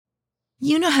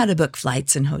You know how to book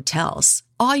flights and hotels.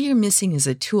 All you're missing is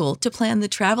a tool to plan the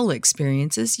travel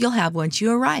experiences you'll have once you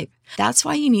arrive. That's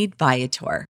why you need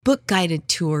Viator. Book guided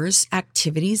tours,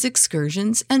 activities,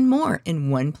 excursions, and more in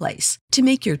one place to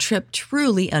make your trip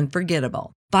truly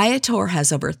unforgettable. Viator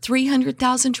has over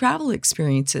 300,000 travel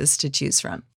experiences to choose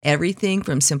from. Everything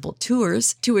from simple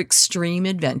tours to extreme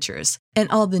adventures and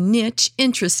all the niche,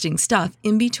 interesting stuff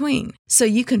in between. So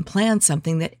you can plan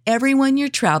something that everyone you're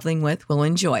traveling with will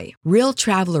enjoy. Real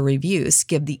traveler reviews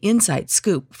give the inside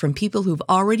scoop from people who've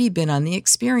already been on the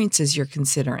experiences you're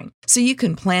considering. So you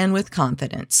can plan with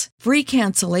confidence. Free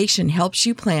cancellation helps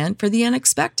you plan for the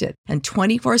unexpected. And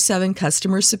 24/7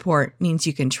 customer support means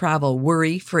you can travel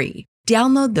worry-free.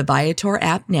 Download the Viator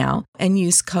app now and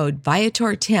use code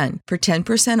Viator10 for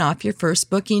 10% off your first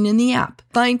booking in the app.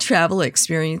 Find travel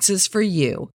experiences for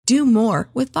you. Do more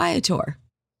with Viator.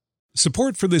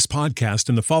 Support for this podcast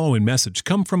and the following message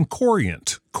come from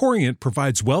Corient. Corient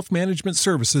provides wealth management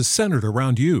services centered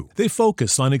around you. They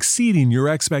focus on exceeding your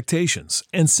expectations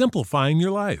and simplifying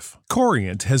your life.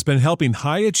 Corient has been helping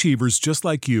high achievers just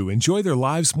like you enjoy their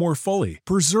lives more fully,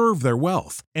 preserve their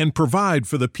wealth, and provide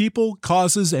for the people,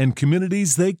 causes, and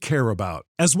communities they care about.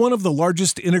 As one of the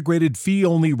largest integrated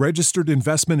fee-only registered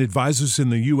investment advisors in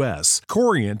the U.S.,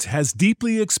 Corient has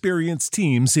deeply experienced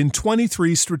teams in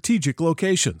 23 strategic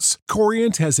locations.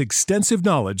 Corient has extensive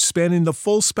knowledge spanning the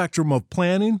full spectrum of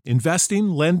planning, investing,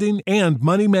 lending, and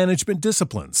money management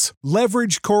disciplines.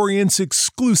 Leverage Corient's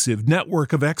exclusive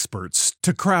network of experts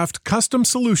to craft custom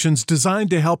solutions designed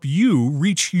to help you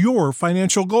reach your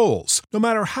financial goals, no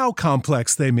matter how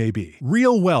complex they may be.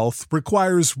 Real wealth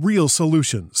requires real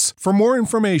solutions. For more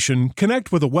information,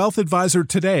 connect with a wealth advisor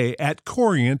today at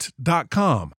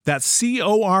Corient.com. That's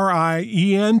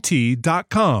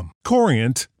Corient.com.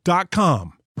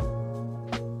 Corient.com.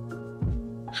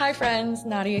 Hi friends,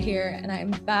 Nadia here, and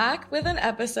I'm back with an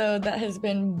episode that has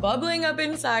been bubbling up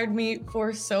inside me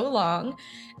for so long,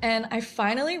 and I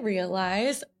finally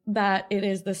realized that it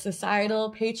is the societal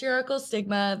patriarchal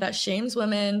stigma that shames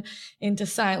women into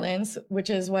silence, which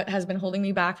is what has been holding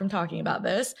me back from talking about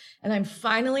this, and I'm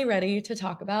finally ready to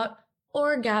talk about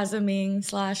orgasming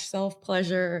 /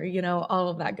 self-pleasure, all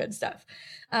of that good stuff.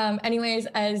 Anyways,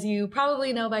 as you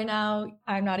probably know by now,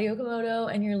 I'm Nadia Okamoto,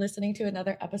 and you're listening to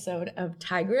another episode of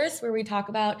Tigress, where we talk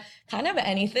about kind of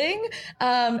anything.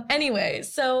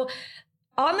 So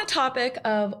on the topic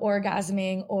of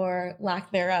orgasming or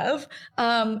lack thereof,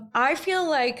 I feel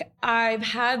like I've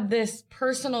had this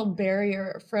personal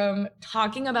barrier from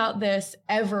talking about this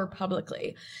ever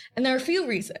publicly. And there are a few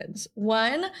reasons.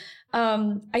 One,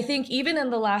 I think even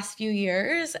in the last few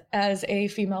years as a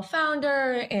female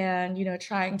founder and,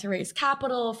 trying to raise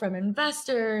capital from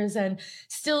investors and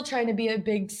still trying to be a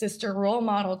big sister role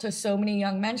model to so many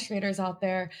young menstruators out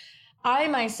there, I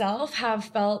myself have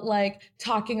felt like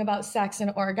talking about sex and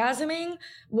orgasming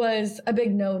was a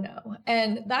big no-no.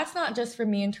 And that's not just for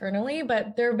me internally,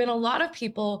 but there have been a lot of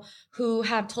people who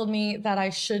have told me that I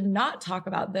should not talk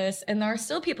about this. And there are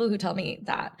still people who tell me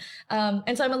that.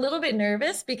 And so I'm a little bit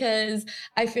nervous because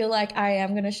I feel like I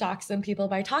am going to shock some people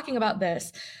by talking about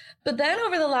this. But then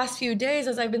over the last few days,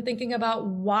 as I've been thinking about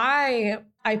why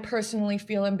I personally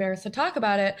feel embarrassed to talk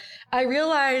about it, I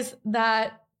realize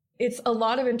that it's a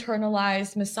lot of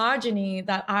internalized misogyny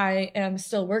that I am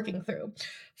still working through.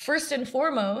 First and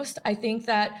foremost, I think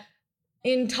that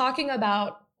in talking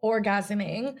about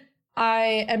orgasming,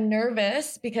 I am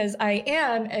nervous because I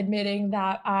am admitting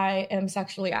that I am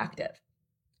sexually active.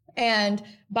 And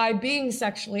by being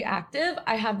sexually active,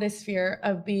 I have this fear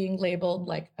of being labeled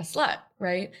like a slut,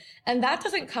 right? And that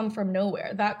doesn't come from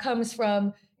nowhere. That comes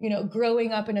from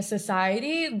growing up in a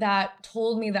society that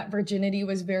told me that virginity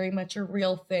was very much a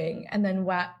real thing. And then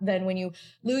when you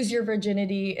lose your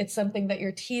virginity, it's something that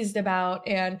you're teased about.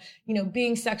 And,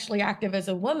 being sexually active as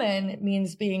a woman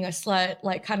means being a slut,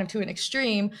 like kind of to an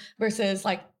extreme versus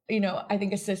like, I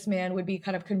think a cis man would be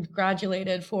kind of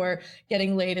congratulated for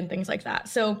getting laid and things like that.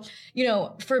 So,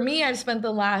 for me, I've spent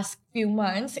the last few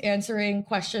months answering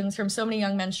questions from so many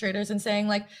young menstruators and saying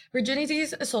like, virginity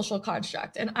is a social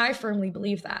construct. And I firmly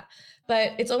believe that.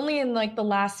 But it's only in like the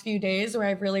last few days where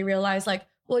I've really realized like,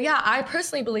 well, yeah, I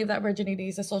personally believe that virginity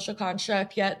is a social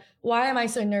construct, yet why am I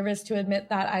so nervous to admit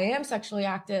that I am sexually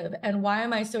active? And why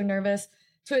am I so nervous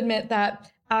to admit that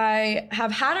I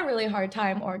have had a really hard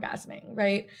time orgasming,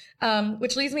 right?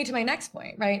 Which leads me to my next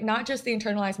point, right? Not just the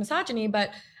internalized misogyny, but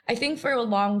I think for a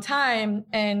long time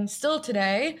and still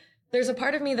today, there's a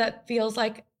part of me that feels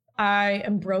like I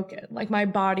am broken, like my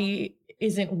body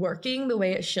isn't working the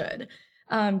way it should,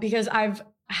 because I've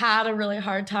had a really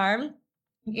hard time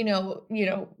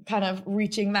kind of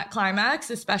reaching that climax,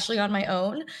 especially on my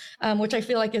own, which I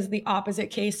feel like is the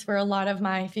opposite case for a lot of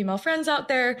my female friends out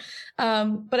there.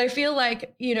 But I feel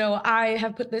like, I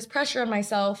have put this pressure on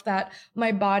myself that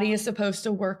my body is supposed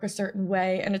to work a certain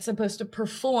way and it's supposed to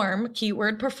perform,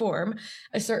 keyword perform,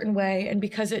 a certain way. And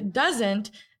because it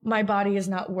doesn't, my body is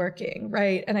not working,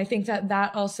 right? And I think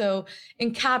that also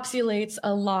encapsulates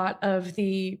a lot of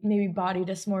the maybe body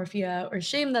dysmorphia or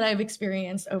shame that I've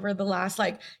experienced over the last,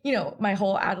 my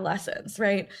whole adolescence,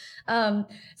 right?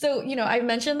 So, I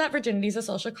mentioned that virginity is a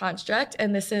social construct,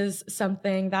 and this is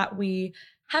something that we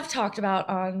have talked about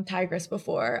on Tigress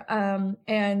before.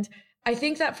 And I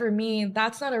think that for me,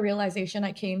 that's not a realization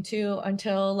I came to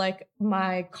until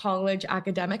my college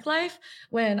academic life,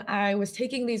 when I was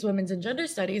taking these women's and gender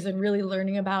studies and really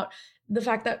learning about the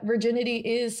fact that virginity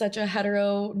is such a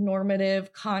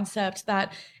heteronormative concept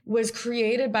that was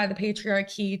created by the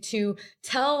patriarchy to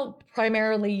tell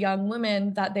primarily young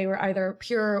women that they were either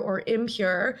pure or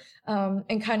impure,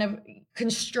 and kind of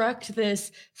construct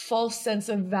this false sense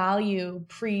of value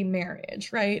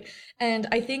pre-marriage, right? And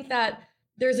I think that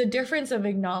there's a difference of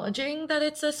acknowledging that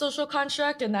it's a social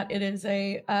construct and that it is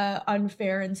a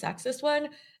unfair and sexist one,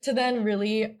 to then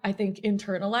really, I think,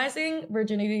 internalizing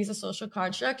virginity as a social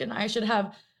construct. And I should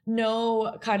have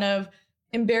no kind of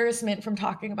embarrassment from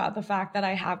talking about the fact that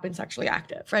I have been sexually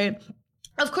active, right?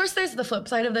 Of course, there's the flip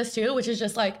side of this too, which is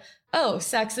just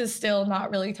sex is still not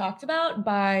really talked about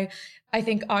by, I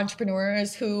think,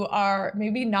 entrepreneurs who are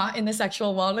maybe not in the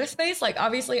sexual wellness space.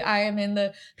 Obviously I am in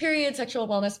the period sexual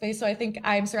wellness space. So I think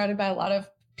I'm surrounded by a lot of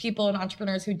people and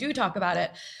entrepreneurs who do talk about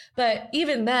it. But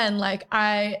even then,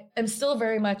 I am still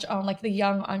very much on the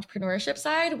young entrepreneurship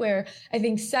side, where I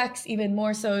think sex even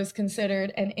more so is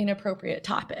considered an inappropriate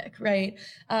topic, right?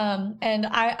 And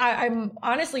I'm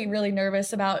honestly really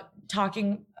nervous about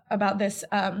talking about this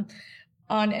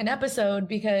on an episode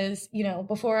because,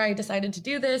 before I decided to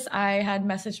do this, I had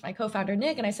messaged my co-founder,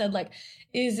 Nick, and I said,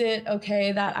 is it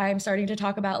okay that I'm starting to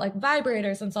talk about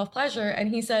vibrators and self-pleasure? And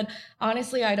he said,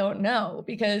 honestly, I don't know,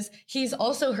 because he's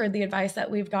also heard the advice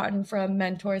that we've gotten from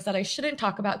mentors that I shouldn't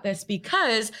talk about this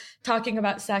because talking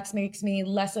about sex makes me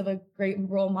less of a great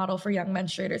role model for young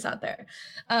menstruators out there.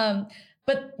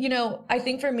 But, I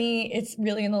think for me, it's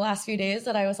really in the last few days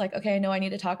that I was like, okay, I know I need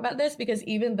to talk about this, because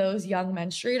even those young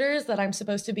menstruators that I'm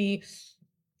supposed to be,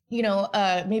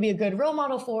 maybe a good role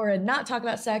model for and not talk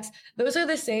about sex, those are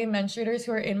the same menstruators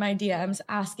who are in my DMs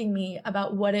asking me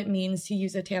about what it means to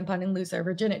use a tampon and lose their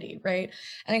virginity, right?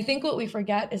 And I think what we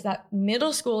forget is that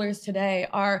middle schoolers today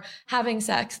are having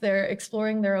sex, they're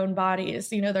exploring their own bodies,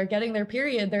 they're getting their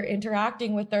period, they're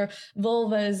interacting with their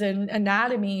vulvas and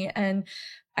anatomy. And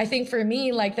I think for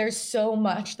me, there's so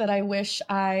much that I wish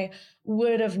I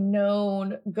would have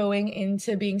known going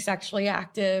into being sexually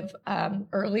active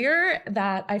earlier,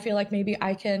 that I feel like maybe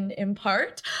I can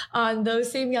impart on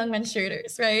those same young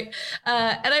menstruators, right?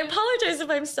 And I apologize if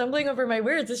I'm stumbling over my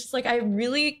words. It's just I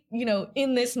really,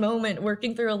 in this moment,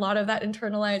 working through a lot of that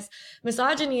internalized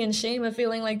misogyny and shame of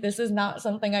feeling like this is not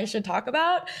something I should talk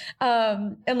about.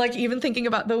 And even thinking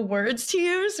about the words to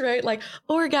use, right?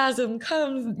 Orgasm,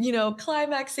 come,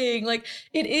 climaxing.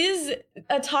 It is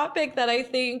a topic that I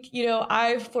think,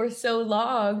 I've for so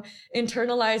long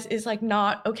internalized is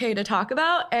not okay to talk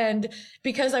about. And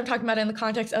because I'm talking about it in the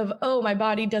context of, oh, my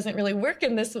body doesn't really work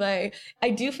in this way,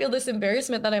 I do feel this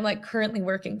embarrassment that I'm currently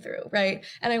working through, right?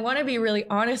 And I want to be really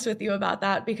honest with you about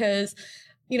that, because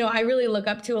I really look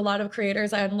up to a lot of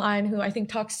creators online who I think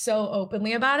talk so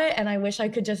openly about it. And I wish I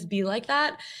could just be like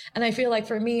that. And I feel like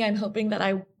for me, I'm hoping that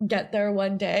I get there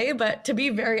one day. But to be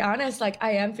very honest, I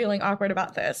am feeling awkward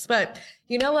about this. But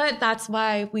you know what? That's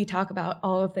why we talk about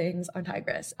all things on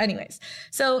Tigress. Anyways,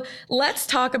 so let's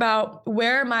talk about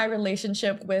where my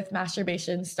relationship with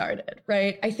masturbation started,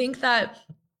 right? I think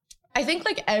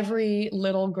every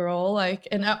little girl,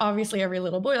 and obviously every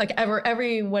little boy,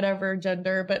 every whatever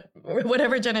gender, but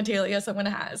whatever genitalia someone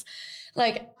has,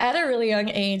 at a really young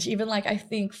age, even I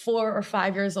think 4 or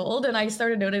 5 years old. And I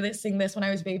started noticing this when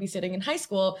I was babysitting in high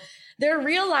school. They're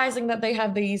realizing that they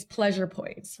have these pleasure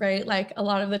points, right? A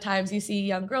lot of the times you see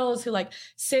young girls who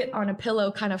sit on a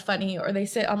pillow kind of funny, or they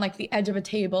sit on the edge of a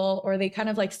table, or they kind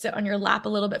of sit on your lap a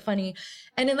little bit funny.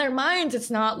 And in their minds,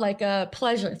 it's not a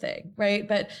pleasure thing, right?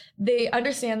 But they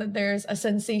understand that there's a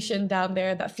sensation down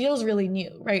there that feels really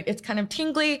new, right? It's kind of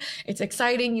tingly, it's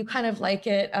exciting, you kind of like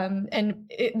it.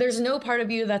 There's no part of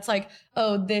you that's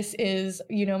oh, this is,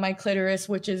 my clitoris,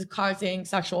 which is causing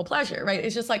sexual pleasure, right?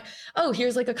 It's just oh,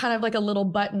 here's a kind of a little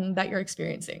button that you're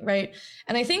experiencing, right?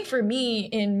 And I think for me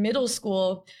in middle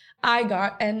school, I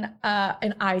got an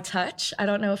iTouch. I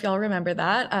don't know if y'all remember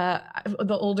that.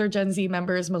 The older Gen Z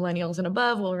members, millennials and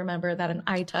above, will remember that an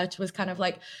iTouch was kind of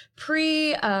like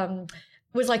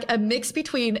was like a mix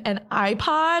between an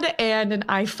iPod and an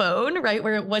iPhone, right?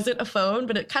 Where it wasn't a phone,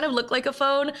 but it kind of looked like a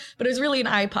phone, but it was really an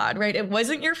iPod, right? It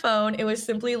wasn't your phone. It was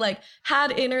simply like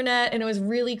had internet, and it was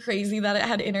really crazy that it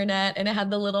had internet, and it had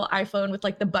the little iPhone with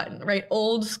like the button, right?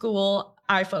 Old school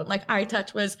iPhone, like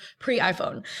iTouch was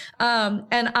pre-iPhone.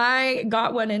 And I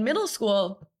got one in middle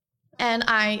school. And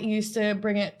I used to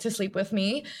bring it to sleep with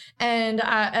me. And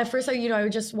at first, I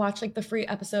would just watch like the free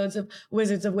episodes of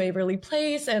Wizards of Waverly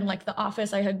Place and like The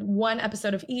Office. I had one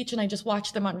episode of each, and I just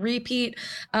watched them on repeat.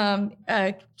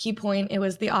 Key point, it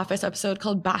was the Office episode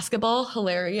called Basketball.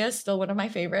 Hilarious. Still one of my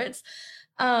favorites.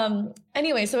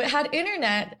 Anyway, so it had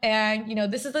internet. And,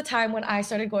 this is the time when I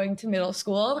started going to middle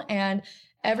school, and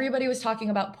everybody was talking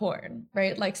about porn,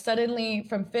 right? Like suddenly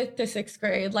from 5th to 6th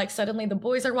grade, like suddenly the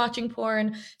boys are watching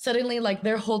porn. Suddenly like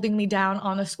they're holding me down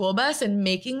on the school bus and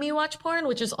making me watch porn,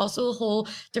 which is also a whole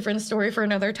different story for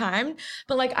another time.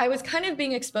 But like I was kind of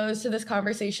being exposed to this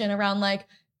conversation around like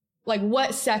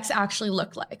what sex actually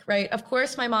looked like, right? Of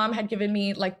course, my mom had given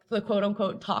me like the quote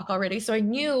unquote talk already. So I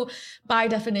knew by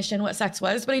definition what sex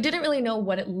was, but I didn't really know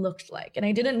what it looked like. And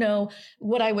I didn't know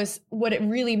what it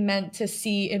really meant to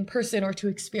see in person or to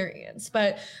experience.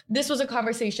 But this was a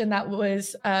conversation that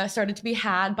was started to be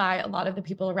had by a lot of the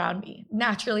people around me.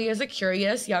 Naturally, as a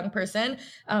curious young person,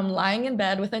 lying in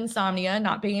bed with insomnia,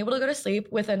 not being able to go to sleep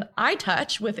with an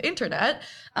iTouch with internet,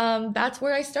 that's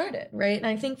where I started, right? And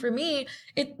I think for me,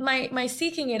 my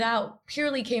seeking it out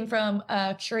purely came from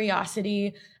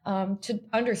curiosity to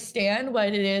understand what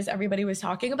it is everybody was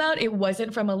talking about. It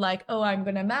wasn't from a like, oh, I'm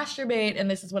going to masturbate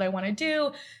and this is what I want to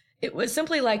do. It was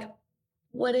simply like,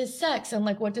 what is sex? And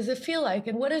like, what does it feel like?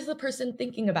 And what is the person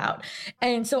thinking about?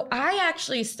 And so I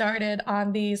actually started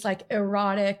on these like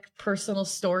erotic personal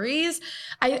stories.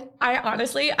 I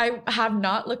honestly, I have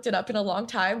not looked it up in a long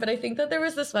time, but I think that there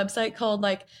was this website called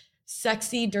like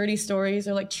Sexy Dirty Stories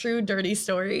or like True Dirty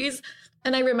Stories.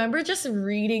 And I remember just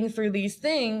reading through these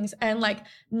things and like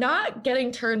not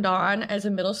getting turned on as a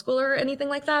middle schooler or anything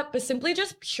like that, but simply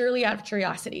just purely out of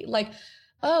curiosity. Like,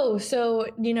 oh, so,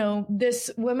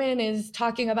 this woman is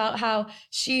talking about how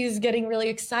she's getting really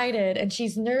excited and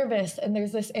she's nervous and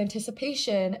there's this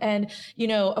anticipation. And,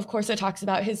 of course it talks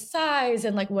about his size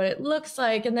and like what it looks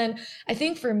like. And then I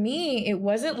think for me, it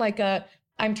wasn't like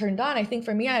I'm turned on. I think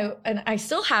for me, I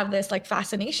still have this like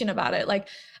fascination about it. Like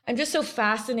I'm just so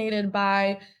fascinated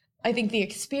by, I think, the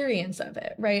experience of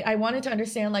it, right? I wanted to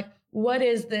understand like, what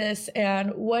is this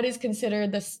and what is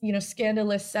considered this,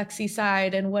 scandalous, sexy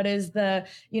side? And what is the,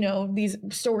 these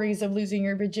stories of losing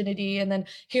your virginity? And then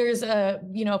here's a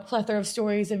plethora of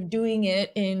stories of doing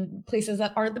it in places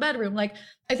that aren't the bedroom. Like,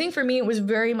 I think for me, it was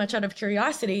very much out of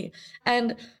curiosity.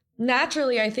 And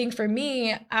naturally, I think for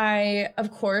me, I, of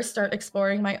course, start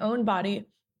exploring my own body.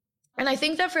 And I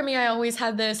think that for me, I always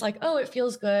had this like, oh, it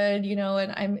feels good,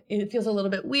 and it feels a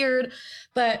little bit weird.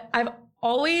 But I've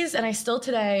always, and I still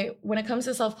today, when it comes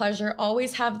to self-pleasure,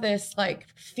 always have this like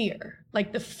fear,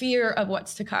 like the fear of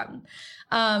what's to come.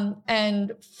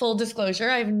 And full disclosure,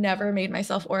 I've never made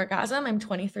myself orgasm. I'm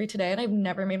 23 today and I've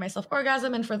never made myself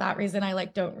orgasm. And for that reason, I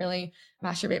like don't really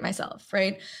masturbate myself.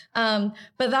 Right. But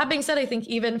that being said, I think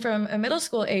even from a middle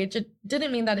school age, it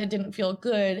didn't mean that it didn't feel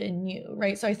good and new.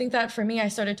 Right. So I think that for me, I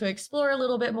started to explore a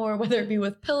little bit more, whether it be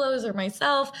with pillows or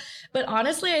myself. But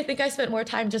honestly, I think I spent more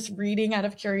time just reading out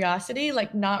of curiosity,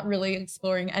 like not really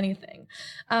exploring anything.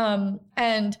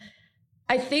 And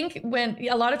I think when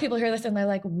a lot of people hear this and they're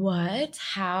like, what?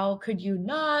 How could you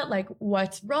not? Like,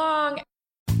 what's wrong?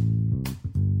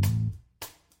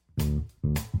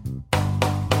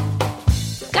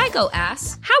 Geico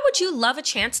asks, how would you love a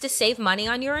chance to save money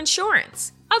on your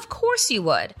insurance? Of course you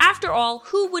would. After all,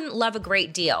 who wouldn't love a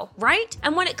great deal, right?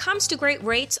 And when it comes to great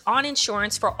rates on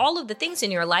insurance for all of the things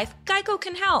in your life, Geico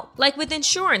can help. Like with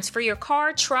insurance for your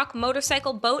car, truck,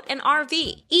 motorcycle, boat, and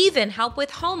RV. Even help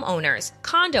with homeowners,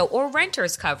 condo, or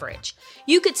renters coverage.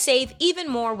 You could save even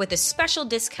more with a special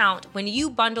discount when you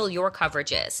bundle your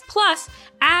coverages. Plus,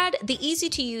 add the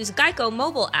easy-to-use Geico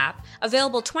mobile app,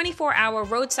 available 24-hour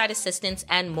roadside assistance,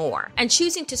 and more. And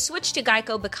choosing to switch to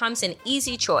Geico becomes an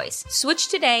easy choice. Switch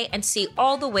today and see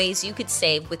all the ways you could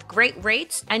save with great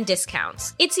rates and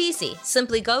discounts. It's easy.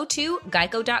 Simply go to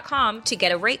geico.com to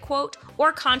get a rate quote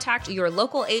or contact your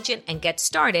local agent and get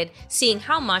started seeing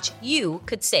how much you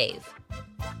could save.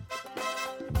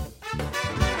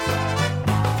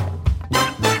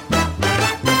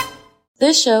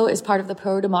 This show is part of the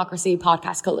Pro-Democracy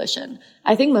Podcast Coalition.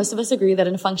 I think most of us agree that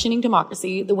in a functioning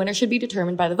democracy, the winner should be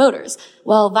determined by the voters.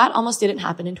 Well, that almost didn't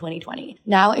happen in 2020.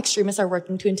 Now, extremists are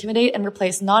working to intimidate and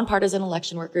replace nonpartisan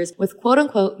election workers with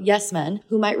quote-unquote yes men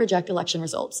who might reject election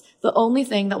results. The only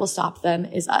thing that will stop them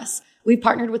is us. We've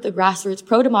partnered with the grassroots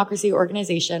pro-democracy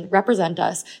organization Represent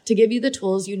Us to give you the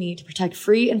tools you need to protect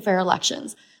free and fair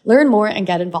elections. Learn more and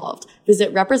get involved.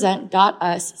 Visit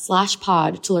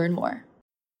represent.us/pod to learn more.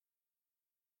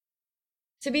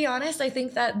 To be honest, I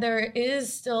think that there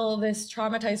is still this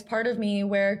traumatized part of me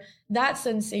where that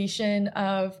sensation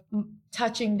of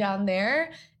touching down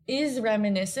there is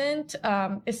reminiscent,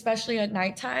 especially at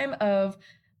nighttime, of,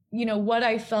 what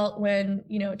I felt when,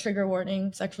 trigger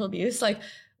warning, sexual abuse, like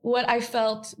what I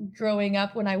felt growing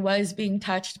up when I was being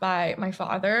touched by my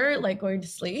father, like going to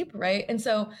sleep, right? And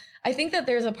so I think that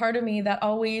there's a part of me that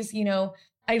always,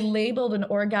 I labeled an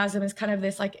orgasm as kind of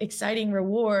this like exciting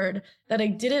reward that I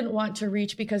didn't want to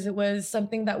reach because it was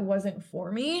something that wasn't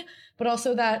for me, but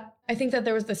also that I think that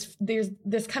there's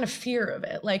this kind of fear of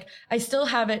it. Like I still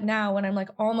have it now when I'm like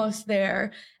almost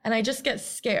there and I just get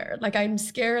scared. Like I'm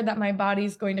scared that my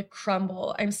body's going to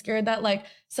crumble. I'm scared that like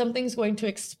something's going to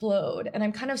explode and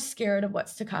I'm kind of scared of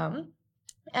what's to come.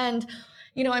 And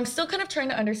I'm still kind of trying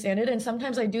to understand it. And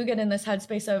sometimes I do get in this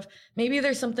headspace of maybe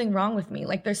there's something wrong with me.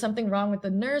 Like there's something wrong with the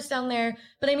nerves down there.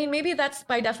 But I mean, maybe that's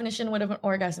by definition what an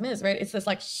orgasm is, right? It's this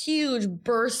like huge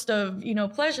burst of,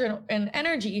 pleasure and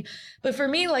energy. But for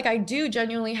me, like I do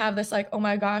genuinely have this like, oh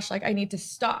my gosh, like I need to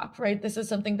stop, right? This is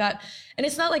something that, and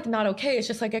it's not like not okay. It's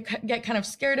just like I get kind of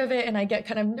scared of it and I get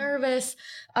kind of nervous.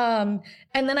 And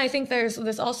then I think there's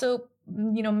this also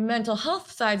mental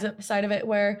health side of it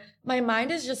where my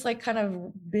mind is just like kind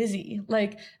of busy.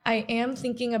 Like I am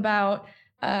thinking about,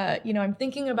 I'm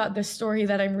thinking about this story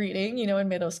that I'm reading, in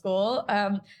middle school.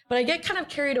 But I get kind of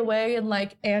carried away and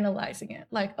like analyzing it.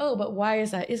 Like, oh, but why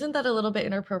is that? Isn't that a little bit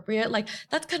inappropriate? Like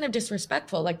that's kind of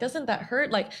disrespectful. Like, doesn't that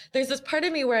hurt? Like there's this part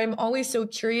of me where I'm always so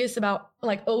curious about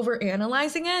like over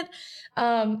analyzing it.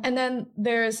 And then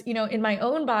there's, in my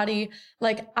own body,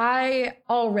 like I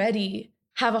already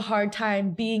have a hard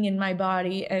time being in my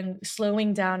body and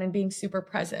slowing down and being super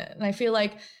present. And I feel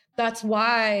like that's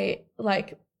why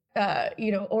like,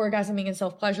 orgasming and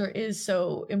self-pleasure is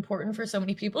so important for so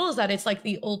many people, is that it's like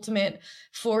the ultimate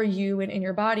for you and in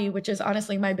your body, which is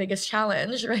honestly my biggest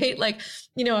challenge, right? Like,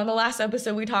 on the last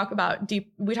episode, we talked about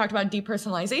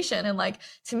depersonalization. And like,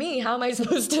 to me, how am I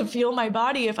supposed to feel my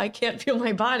body if I can't feel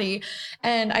my body?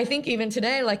 And I think even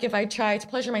today, like if I try to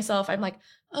pleasure myself, I'm like,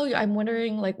 oh, I'm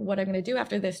wondering like what I'm going to do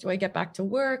after this. Do I get back to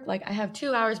work? Like I have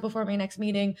 2 hours before my next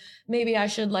meeting. Maybe I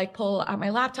should like pull out my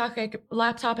laptop. I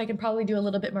can probably do a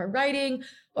little bit more writing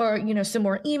or, some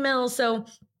more emails. So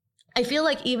I feel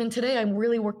like even today, I'm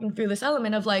really working through this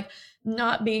element of like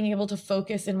not being able to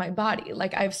focus in my body.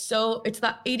 Like it's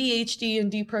that ADHD and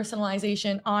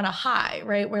depersonalization on a high,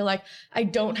 right? Where like, I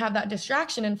don't have that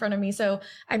distraction in front of me. So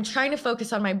I'm trying to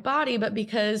focus on my body, but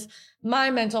because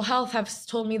my mental health has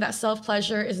told me that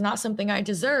self-pleasure is not something I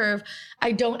deserve,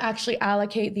 I don't actually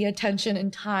allocate the attention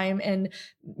and time and,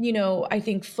 I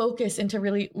think focus into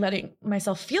really letting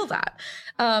myself feel that.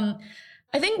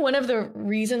 I think one of the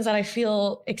reasons that I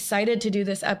feel excited to do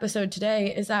this episode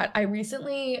today is that I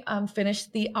recently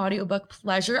finished the audiobook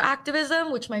Pleasure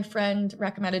Activism, which my friend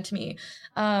recommended to me.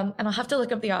 And I'll have to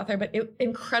look up the author, but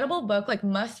incredible book, like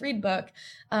must-read book.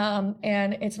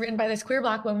 And it's written by this queer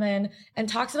Black woman and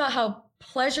talks about how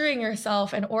pleasuring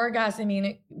yourself and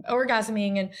orgasming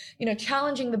and,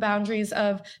 challenging the boundaries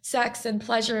of sex and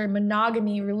pleasure,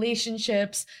 monogamy,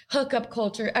 relationships, hookup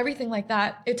culture, everything like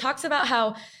that. It talks about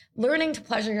how learning to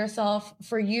pleasure yourself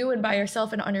for you and by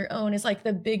yourself and on your own is like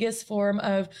the biggest form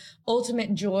of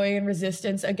ultimate joy and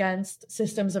resistance against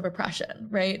systems of oppression,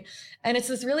 right? And it's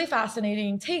this really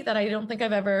fascinating take that I don't think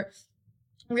I've ever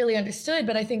really understood,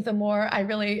 but I think the more I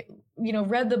really,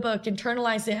 read the book,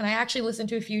 internalized it, and I actually listened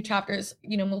to a few chapters,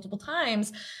 multiple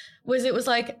times, it was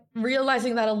like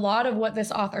realizing that a lot of what this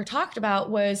author talked about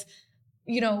was,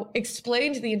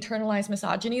 explained the internalized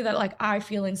misogyny that like I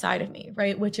feel inside of me,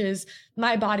 right? Which is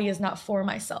my body is not for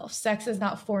myself. Sex is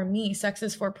not for me. Sex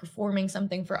is for performing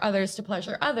something for others to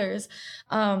pleasure others.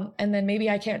 And then maybe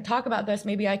I can't talk about this.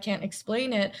 Maybe I can't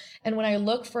explain it. And when I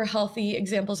look for healthy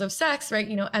examples of sex, right,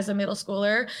 as a middle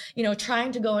schooler,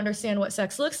 trying to go understand what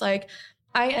sex looks like,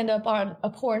 I end up on a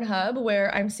Pornhub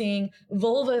where I'm seeing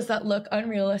vulvas that look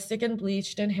unrealistic and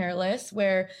bleached and hairless,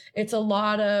 where it's a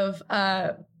lot of,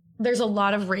 there's a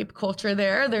lot of rape culture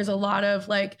there. There's a lot of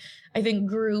like, I think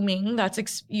grooming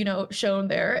that's, shown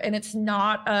there. And it's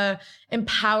not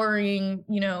empowering,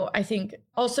 I think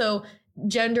also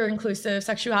gender inclusive,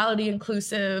 sexuality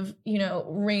inclusive,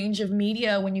 range of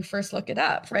media when you first look it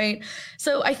up, right?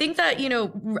 So I think that,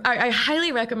 I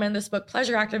highly recommend this book,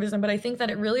 Pleasure Activism, but I think that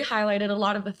it really highlighted a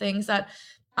lot of the things that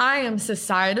I am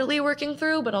societally working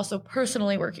through, but also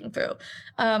personally working through.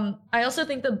 I also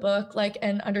think the book,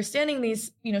 and understanding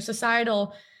these,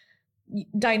 societal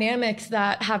dynamics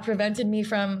that have prevented me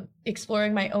from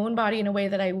exploring my own body in a way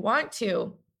that I want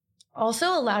to, also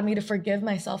allowed me to forgive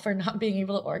myself for not being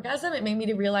able to orgasm. It made me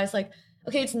to realize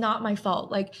okay, it's not my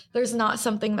fault. There's not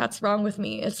something that's wrong with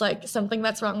me. It's something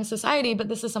that's wrong with society, but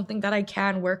this is something that I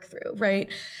can work through, right?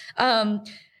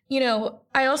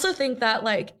 I also think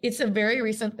that it's a very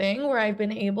recent thing where I've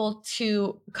been able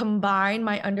to combine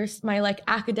my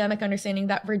academic understanding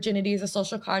that virginity is a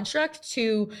social construct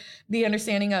to the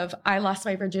understanding of I lost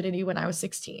my virginity when I was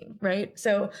 16, right?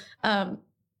 So,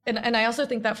 and I also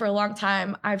think that for a long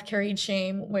time, I've carried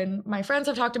shame when my friends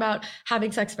have talked about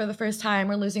having sex for the first time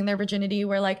or losing their virginity,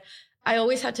 where I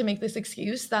always had to make this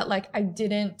excuse that I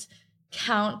didn't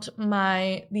count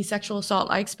the sexual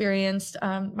assault I experienced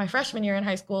my freshman year in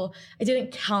high school. I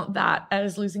didn't count that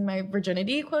as losing my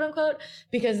virginity, quote unquote,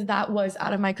 because that was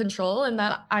out of my control, and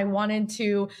that I wanted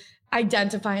to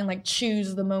identify and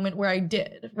choose the moment where I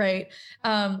did, right?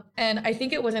 And I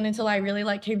think it wasn't until I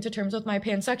really came to terms with my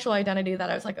pansexual identity that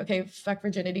I was okay, fuck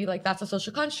virginity, that's a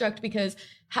social construct, because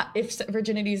if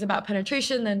virginity is about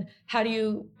penetration, then how do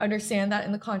you understand that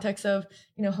in the context of,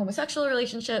 homosexual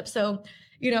relationships? So,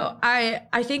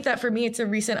 I think that for me, it's a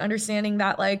recent understanding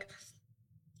that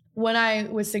when I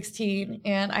was 16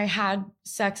 and I had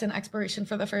sex and exploration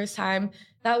for the first time,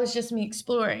 that was just me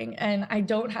exploring. And I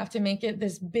don't have to make it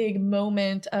this big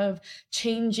moment of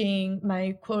changing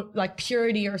my quote,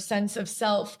 purity or sense of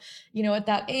self, at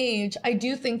that age. I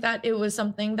do think that it was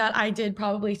something that I did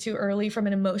probably too early from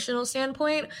an emotional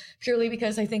standpoint, purely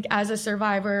because I think as a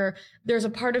survivor, there's a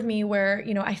part of me where,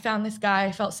 I found this guy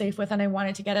I felt safe with and I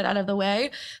wanted to get it out of the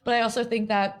way. But I also think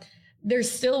that there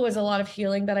still was a lot of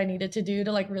healing that I needed to do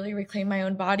to really reclaim my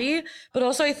own body. But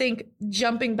also I think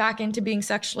jumping back into being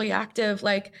sexually active,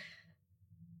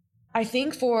 I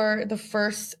think for the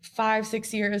first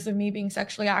 5-6 years of me being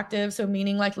sexually active, so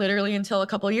meaning literally until a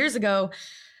couple of years ago,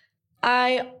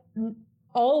 I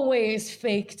always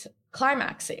faked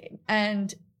climaxing.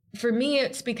 And for me,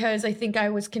 it's because I think I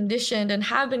was conditioned and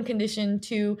have been conditioned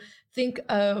to think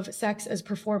of sex as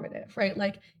performative,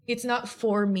 right? It's not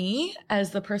for me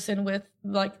as the person with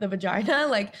the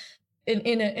vagina,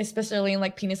 especially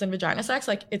in penis and vagina sex,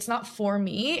 it's not for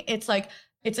me. It's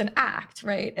it's an act,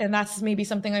 right? And that's maybe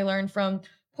something I learned from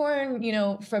porn,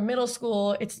 from middle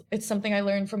school. It's something I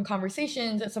learned from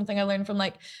conversations. It's something I learned from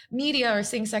media or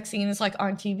seeing sex scenes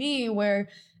on TV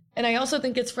and I also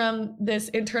think it's from this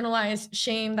internalized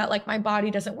shame that my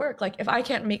body doesn't work. If I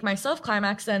can't make myself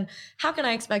climax, then how can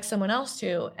I expect someone else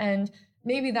to? And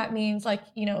maybe that means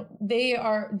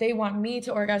they want me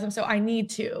to orgasm, so I need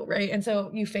to, right? And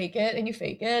so you fake it and you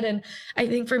fake it. And I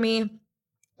think for me,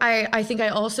 I think I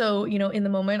also, in the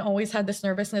moment always had this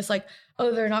nervousness,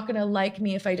 oh, they're not going to like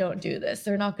me if I don't do this.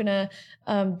 They're not going to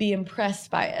be impressed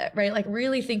by it, right?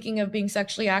 Really thinking of being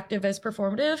sexually active as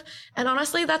performative. And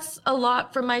honestly, that's a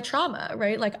lot from my trauma,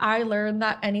 right? I learned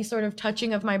that any sort of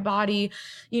touching of my body,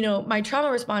 my trauma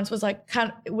response was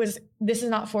this is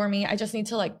not for me. I just need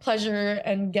to pleasure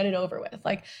and get it over with.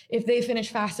 If they finish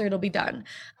faster, it'll be done.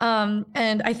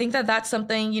 And I think that that's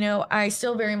something, I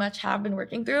still very much have been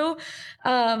working through.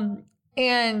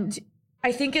 And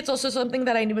I think it's also something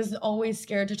that I was always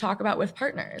scared to talk about with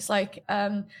partners.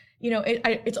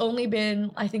 It's only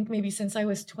been, I think maybe since I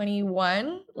was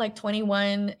 21,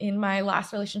 21 in my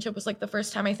last relationship was the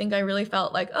first time I think I really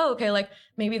felt oh, okay,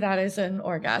 maybe that is an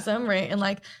orgasm, right?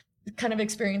 And kind of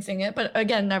experiencing it, but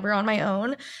again, never on my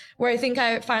own, where I think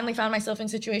I finally found myself in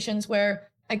situations where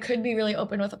I could be really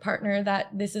open with a partner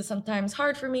that this is sometimes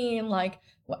hard for me. And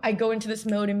I go into this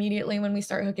mode immediately when we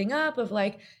start hooking up of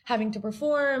having to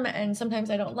perform, and sometimes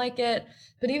I don't like it.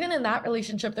 But even in that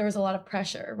relationship, there was a lot of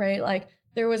pressure, right?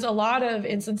 There was a lot of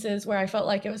instances where I felt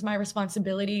like it was my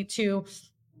responsibility to,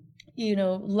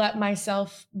 let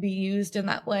myself be used in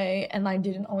that way. And I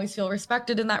didn't always feel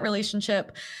respected in that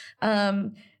relationship.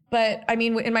 But I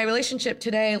mean, in my relationship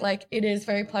today, it is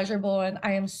very pleasurable and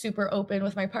I am super open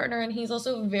with my partner. And he's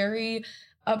also very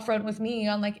upfront with me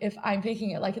on if I'm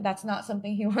faking it, that's not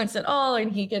something he wants at all. And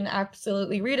he can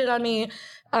absolutely read it on me.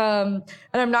 And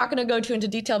I'm not going to go too into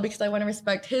detail because I want to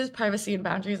respect his privacy and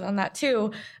boundaries on that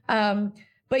too.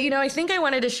 But, I think I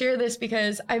wanted to share this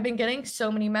because I've been getting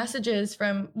so many messages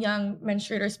from young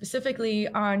menstruators specifically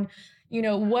on,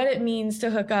 what it means to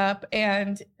hook up,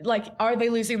 and like, are they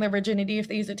losing their virginity if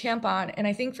they use a tampon? And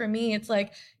I think for me, it's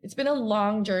like, it's been a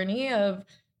long journey of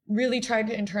really trying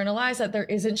to internalize that there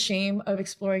isn't shame of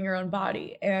exploring your own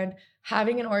body, and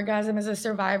having an orgasm as a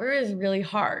survivor is really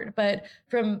hard. But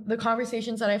from the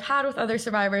conversations that I've had with other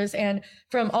survivors, and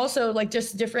from also like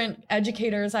just different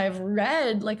educators I've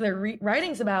read like their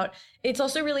writings about, it's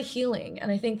also really healing.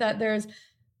 And I think that there's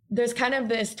kind of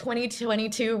this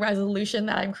 2022 resolution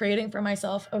that I'm creating for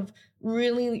myself of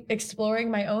really exploring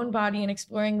my own body and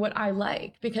exploring what I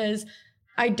like, because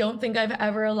I don't think I've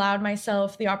ever allowed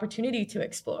myself the opportunity to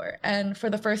explore. And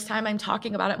for the first time, I'm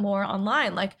talking about it more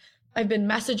online. Like, I've been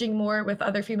messaging more with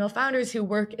other female founders who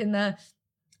work in the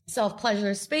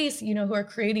self-pleasure space, who are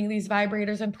creating these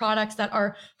vibrators and products that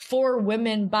are for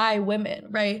women by women,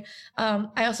 right?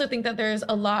 I also think that there's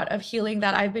a lot of healing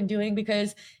that I've been doing,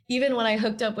 because even when I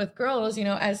hooked up with girls,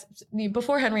 as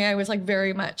before Henry, I was like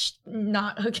very much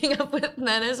not hooking up with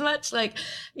men as much. Like,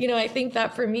 I think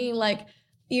that for me, like,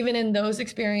 even in those are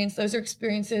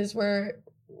experiences where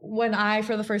when I,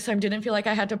 for the first time, didn't feel like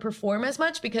I had to perform as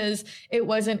much, because it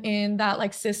wasn't in that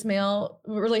like cis male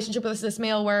relationship with a cis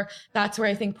male, where that's where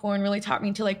I think porn really taught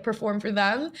me to like perform for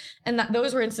them. And that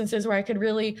those were instances where I could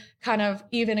really kind of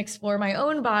even explore my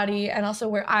own body, and also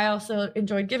where I also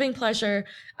enjoyed giving pleasure.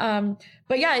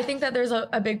 But yeah, I think that there's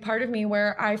a big part of me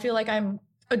where I feel like I'm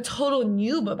a total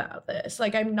noob about this.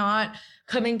 Like, I'm not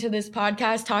coming to this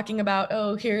podcast talking about,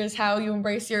 oh, here's how you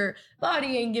embrace your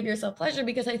body and give yourself pleasure,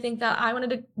 because I think that I wanted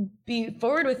to be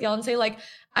forward with y'all and say, like,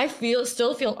 I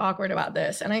still feel awkward about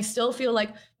this. And I still feel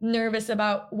like nervous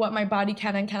about what my body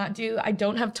can and cannot do. I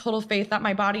don't have total faith that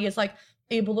my body is like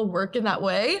able to work in that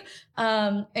way.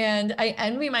 And I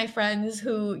envy my friends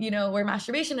who, where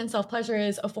masturbation and self-pleasure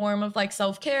is a form of like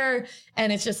self-care.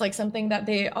 And it's just like something that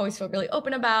they always feel really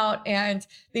open about. And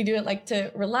they do it like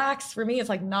to relax. For me, it's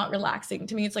like not relaxing.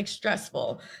 To me, it's like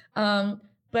stressful. But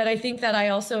I think that I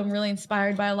also am really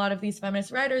inspired by a lot of these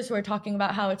feminist writers who are talking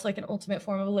about how it's like an ultimate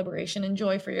form of liberation and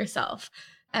joy for yourself.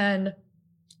 And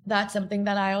that's something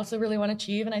that I also really want to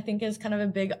achieve, and I think is kind of a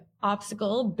big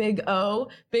obstacle, big O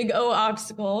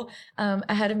obstacle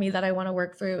ahead of me that I want to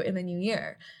work through in the new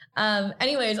year.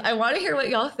 Anyways, I want to hear what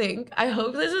y'all think. I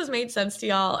hope this has made sense to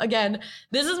y'all. Again,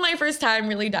 this is my first time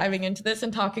really diving into this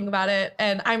and talking about it,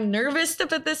 and I'm nervous to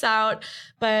put this out.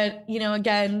 But,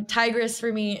 again, Tigress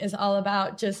for me is all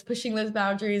about just pushing those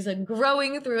boundaries and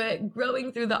growing through it,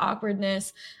 growing through the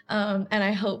awkwardness. And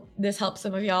I hope this helps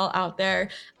some of y'all out there.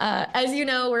 As you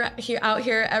know, we're out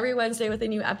here every Wednesday with a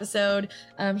new episode.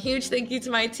 Huge thank you to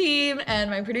my team and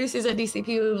my producers at DCP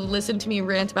who listened to me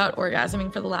rant about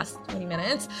orgasming for the last 20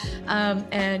 minutes.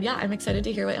 And yeah, I'm excited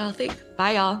to hear what y'all think.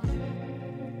 Bye, y'all.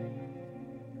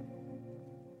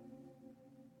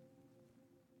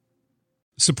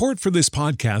 Support for this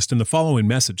podcast and the following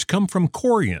message come from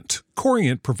Corient.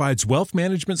 Corient provides wealth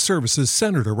management services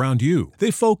centered around you. They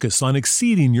focus on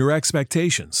exceeding your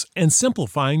expectations and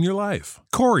simplifying your life.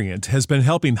 Corient has been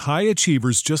helping high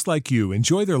achievers just like you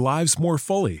enjoy their lives more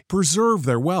fully, preserve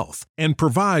their wealth, and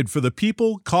provide for the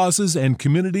people, causes, and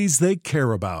communities they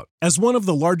care about. As one of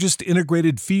the largest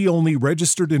integrated fee-only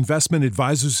registered investment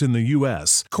advisors in the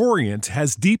U.S., Corient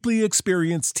has deeply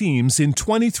experienced teams in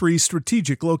 23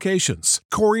 strategic locations.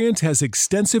 Corient has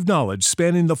extensive knowledge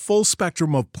spanning the full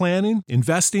spectrum of planning,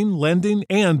 investing, lending,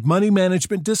 and money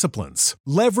management disciplines.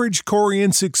 Leverage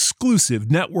Corient's exclusive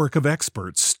network of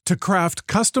experts to craft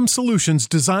custom solutions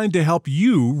designed to help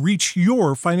you reach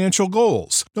your financial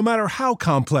goals, no matter how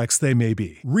complex they may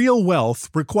be. Real wealth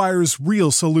requires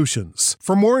real solutions.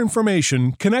 For more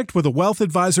information, connect with a wealth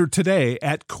advisor today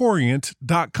at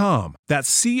Corient.com.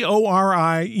 That's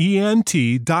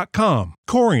Corient.com.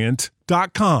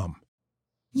 Corient.com.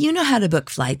 You know how to book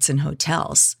flights and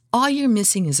hotels. All you're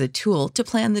missing is a tool to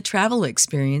plan the travel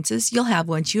experiences you'll have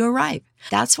once you arrive.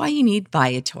 That's why you need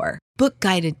Viator. Book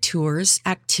guided tours,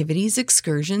 activities,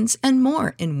 excursions, and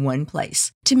more in one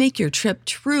place to make your trip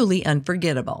truly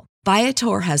unforgettable.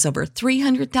 Viator has over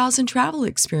 300,000 travel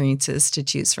experiences to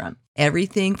choose from.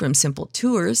 Everything from simple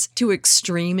tours to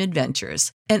extreme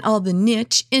adventures and all the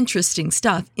niche, interesting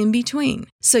stuff in between.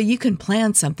 So you can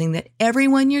plan something that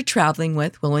everyone you're traveling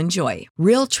with will enjoy.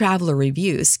 Real traveler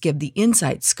reviews give the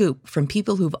inside scoop from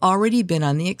people who've already been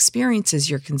on the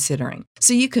experiences you're considering.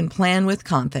 So you can plan with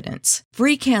confidence.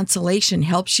 Free cancellation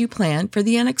helps you plan for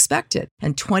the unexpected.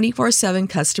 And 24/7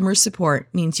 customer support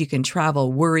means you can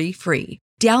travel worry-free.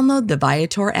 Download the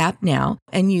Viator app now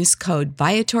and use code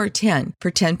Viator10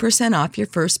 for 10% off your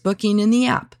first booking in the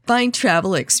app. Find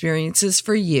travel experiences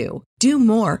for you. Do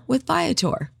more with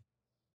Viator.